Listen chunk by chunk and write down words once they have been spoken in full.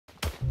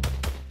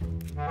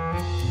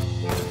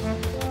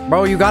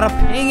Bro, you gotta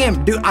ping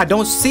him. Dude, I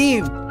don't see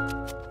him.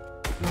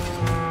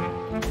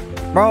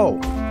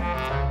 Bro,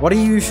 what are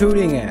you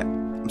shooting at?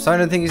 I'm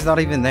starting to think he's not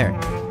even there.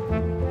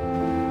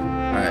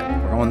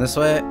 Alright, we're going this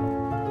way.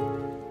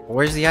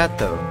 Where's he at,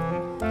 though?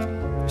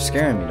 You're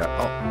scaring me, though.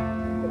 Oh.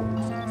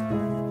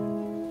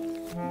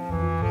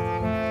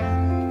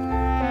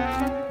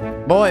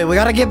 Boy, we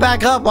gotta get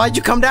back up. Why'd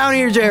you come down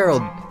here,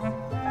 Gerald?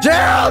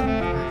 Gerald!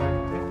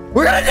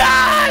 We're gonna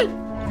die!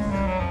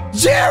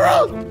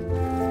 Gerald!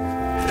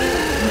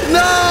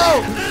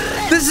 No!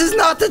 This is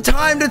not the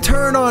time to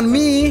turn on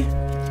me.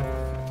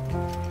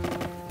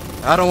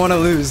 I don't want to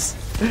lose.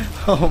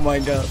 Oh my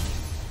god.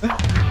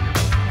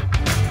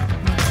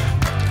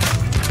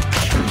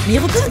 Mais il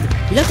recode!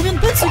 Il a combien de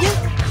potes ce gars?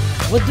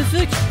 What the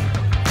fuck?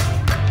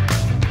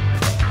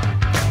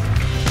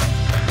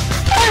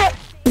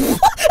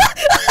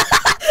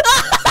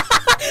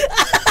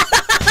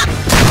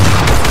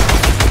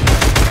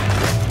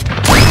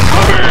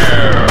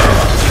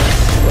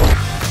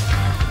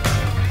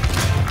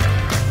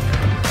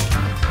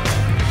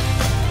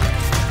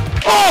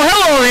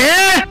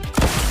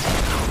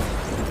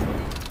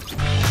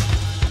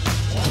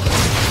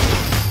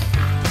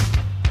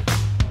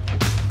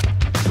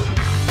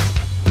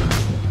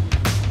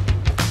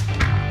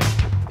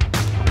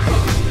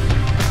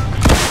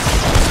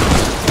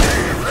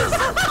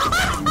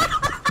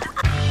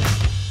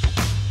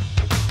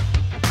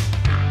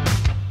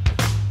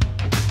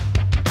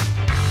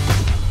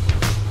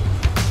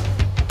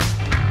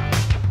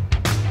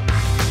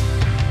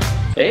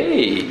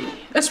 Hey,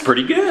 that's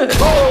pretty good.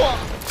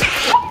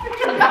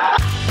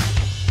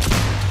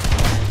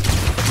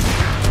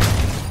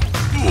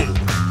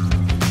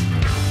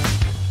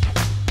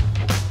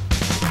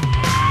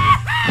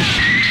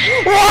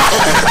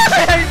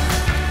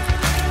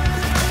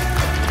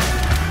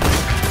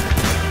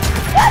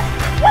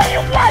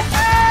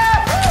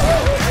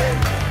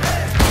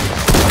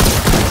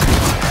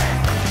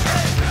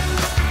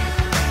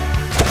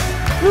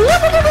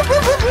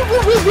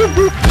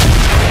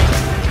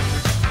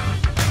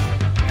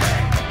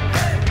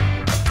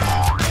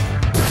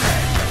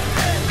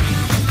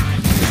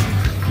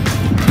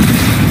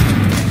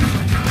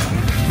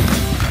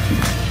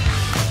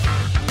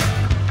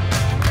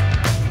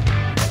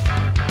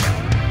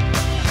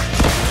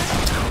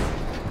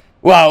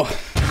 Wow.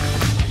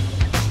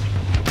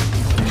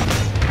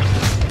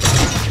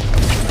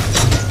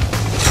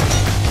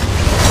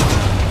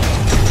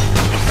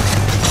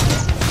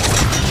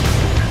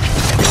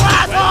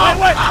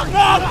 Wait!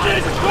 No,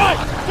 Jesus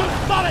Christ! Just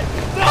stop it!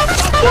 Stop!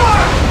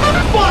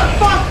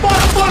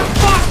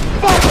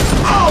 Fuck!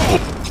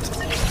 Oh!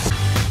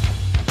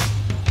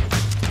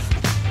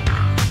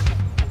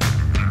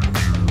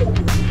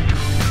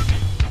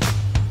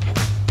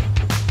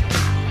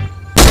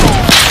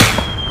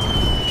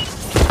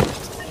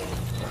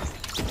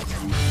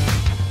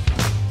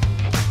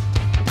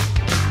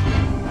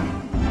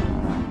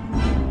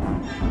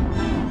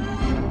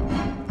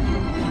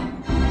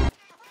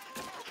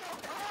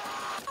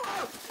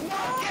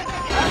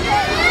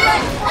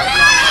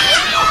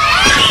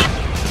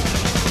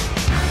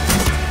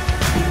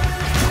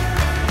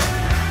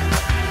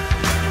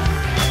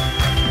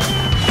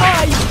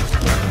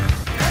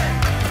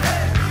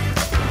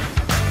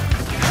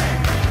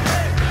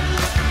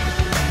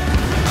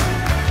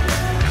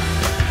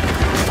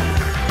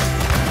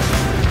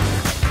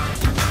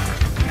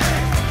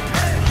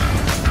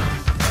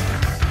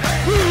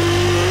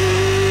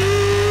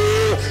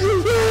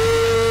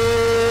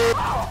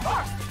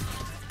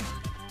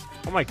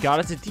 Oh my god,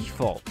 it's a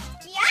default.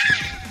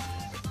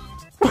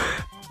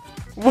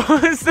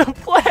 What is the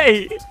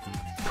play?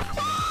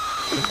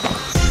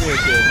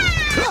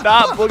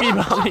 Stop boogie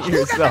bombing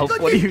yourself.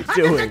 What are you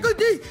doing?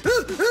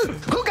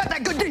 Who got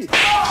that good D?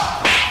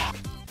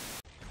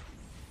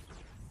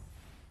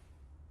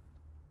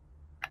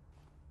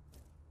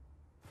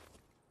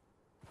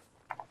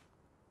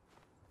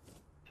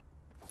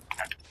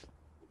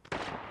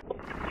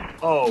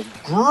 Oh,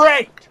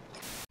 great!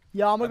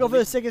 Yeah, I'm gonna go for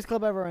the sickest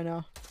clip ever right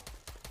now.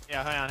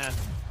 Yeah, hang on.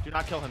 Do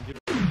not kill him, dude.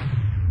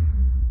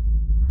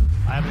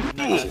 I have a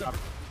nice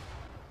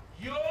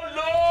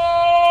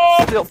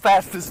YOLO! Still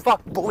fast as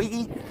fuck,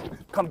 boy.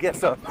 Come get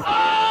some.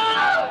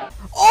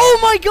 Oh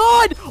my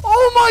god!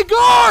 Oh my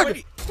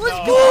god!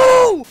 Let's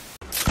go!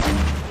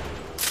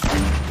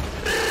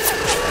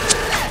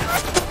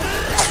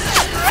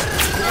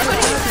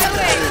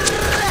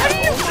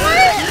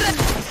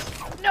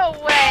 No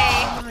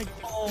way!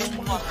 Oh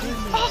my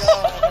goodness.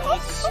 That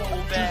was so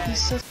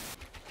bad.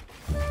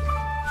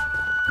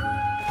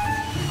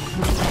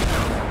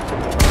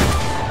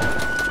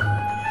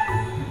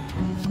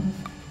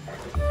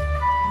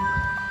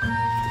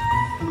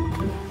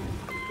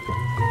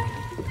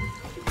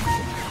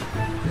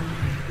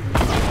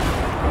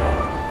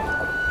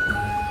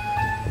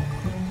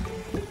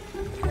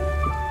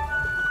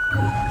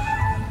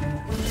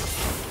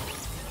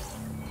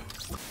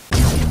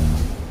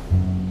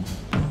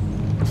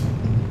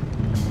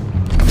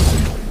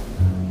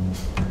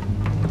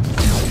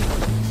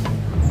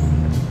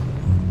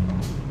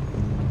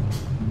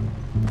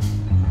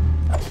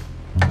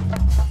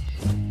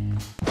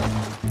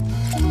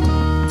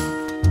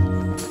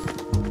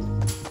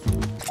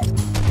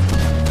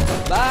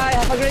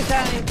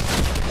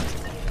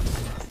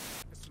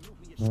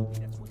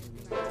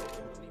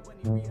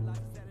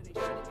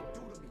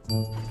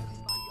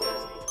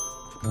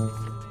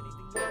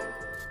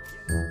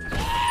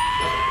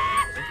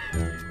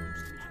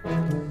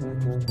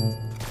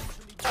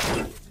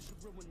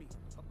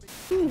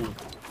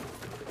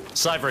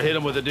 Cypher, hit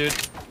him with it, dude.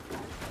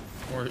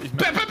 Or he's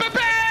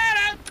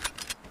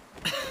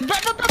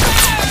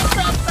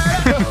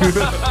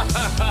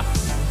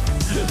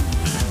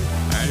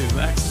Alright, he's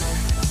next.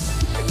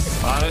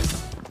 On it.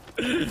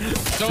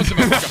 Someone's the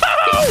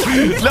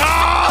motherfucker. No!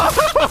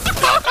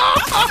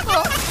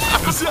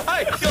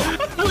 Psycho,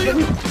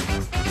 please.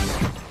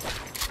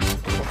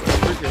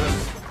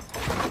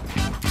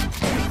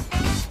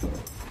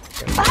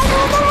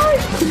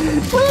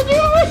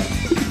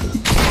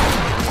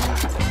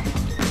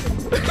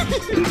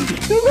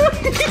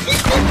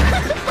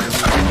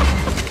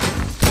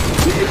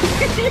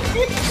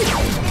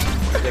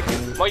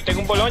 Moy,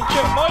 tengo un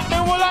boloncho. Moy,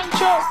 tengo un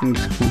boloncho.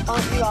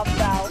 Aren't you up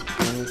now?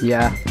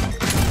 Yeah.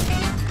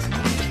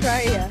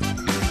 Australia.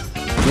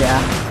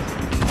 Yeah.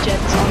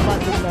 Jets on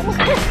London.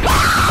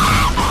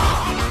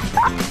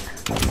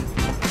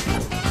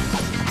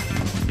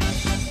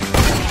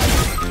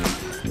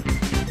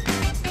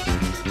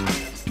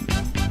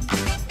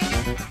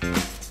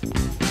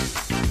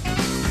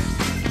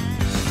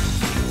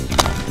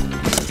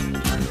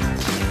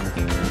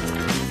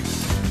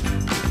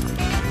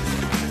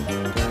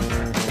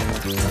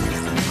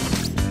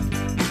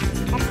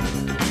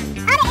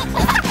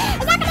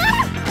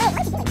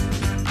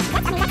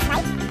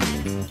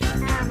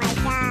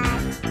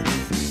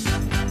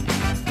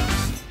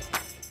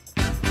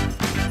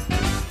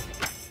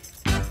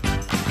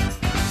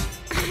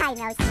 I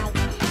know, Snipe.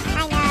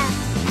 I know.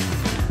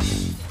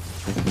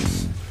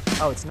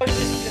 Oh, it's not.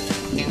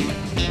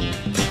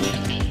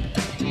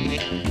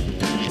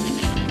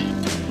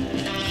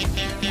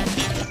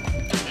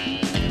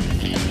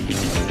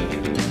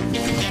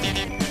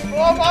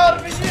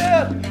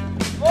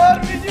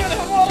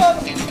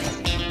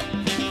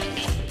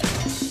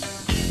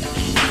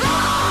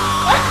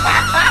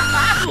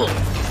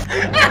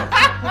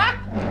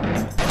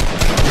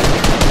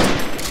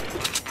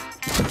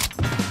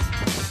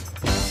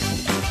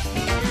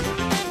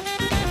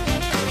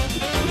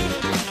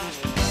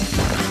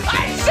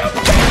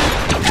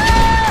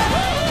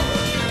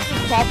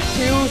 Top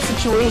 2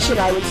 situation,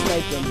 I would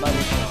snipe him, but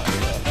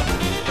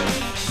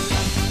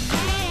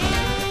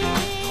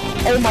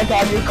oh my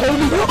god, you're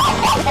Cody!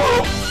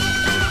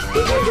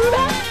 Did you do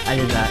that? I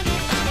did that.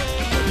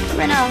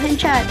 Reno, in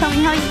chat, tell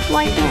me how you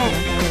like that.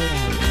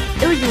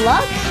 It was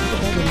Lux?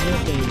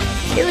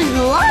 It was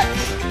Lux?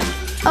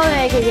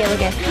 Okay.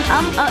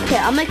 Okay,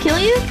 I'm gonna kill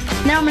you,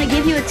 then I'm gonna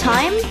give you a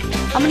time.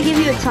 I'm gonna give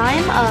you a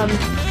time,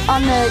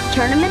 on the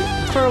tournament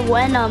for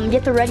when, you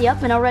have to ready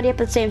up, and I'll ready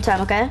up at the same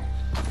time, okay?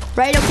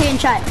 Right, okay, in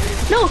chat.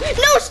 No,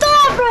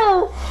 stop,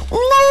 bro!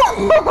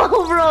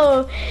 No,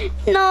 bro!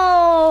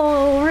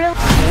 No, real.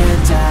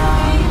 Head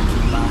down,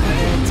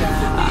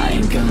 I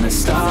ain't gonna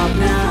stop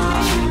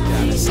now.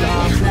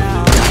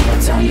 No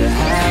time to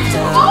have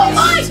down. Oh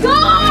my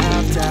god!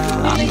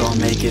 I'm gonna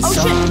make it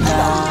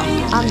somehow.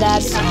 I'm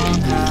dead.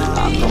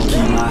 I'm gonna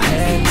keep my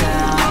head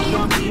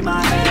down.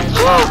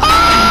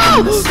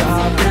 I'm gonna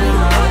stop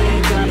now. I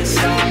ain't gonna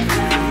stop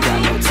now.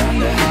 Got no time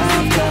to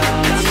have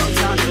down.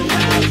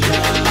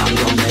 I'm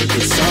gonna make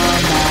it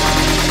somehow.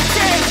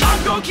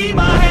 I'm gonna keep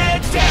my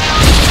head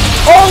down.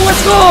 Oh,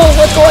 let's go! I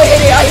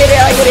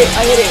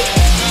hit it!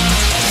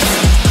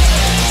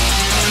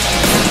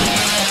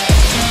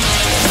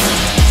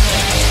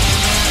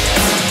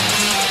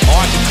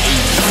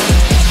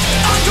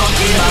 I'm gonna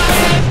keep my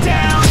head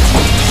down.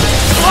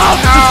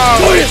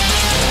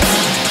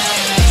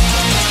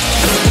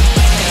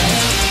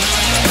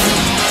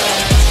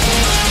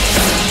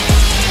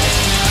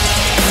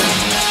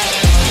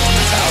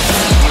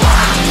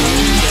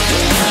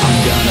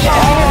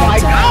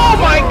 Oh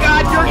my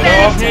god, you're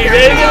Off me,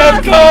 baby,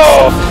 let's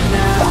go!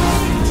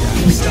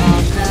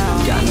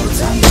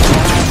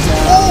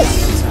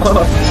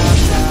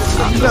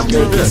 I'm gonna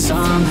make it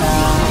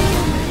somehow.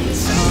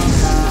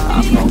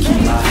 I'm gonna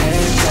keep my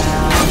head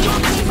down.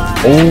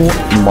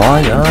 Oh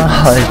my god. I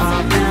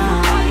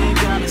ain't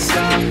gonna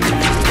stop.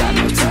 Got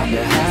no time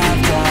to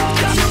have down.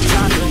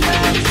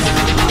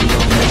 I'm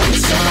gonna make it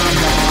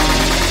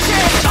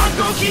somehow. I'm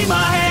gonna keep my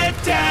head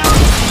down.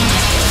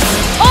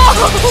 I'm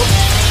gonna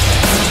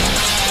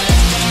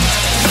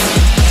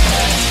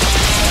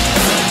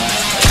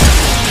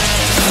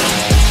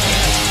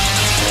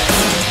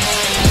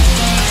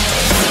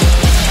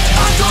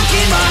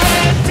keep my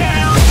head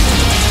down.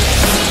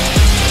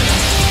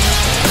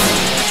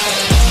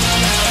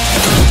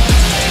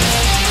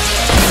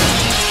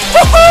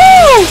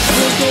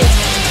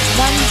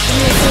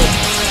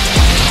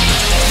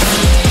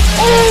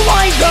 Oh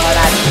my god!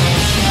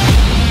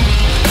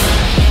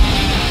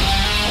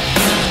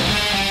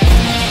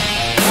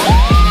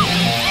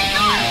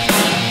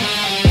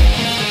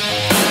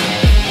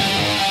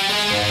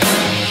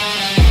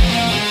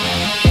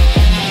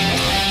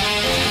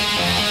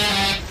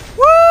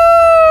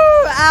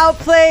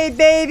 Outplayed,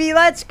 baby.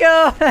 Let's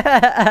go.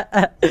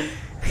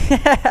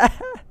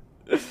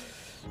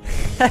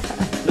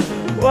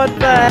 What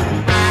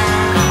the?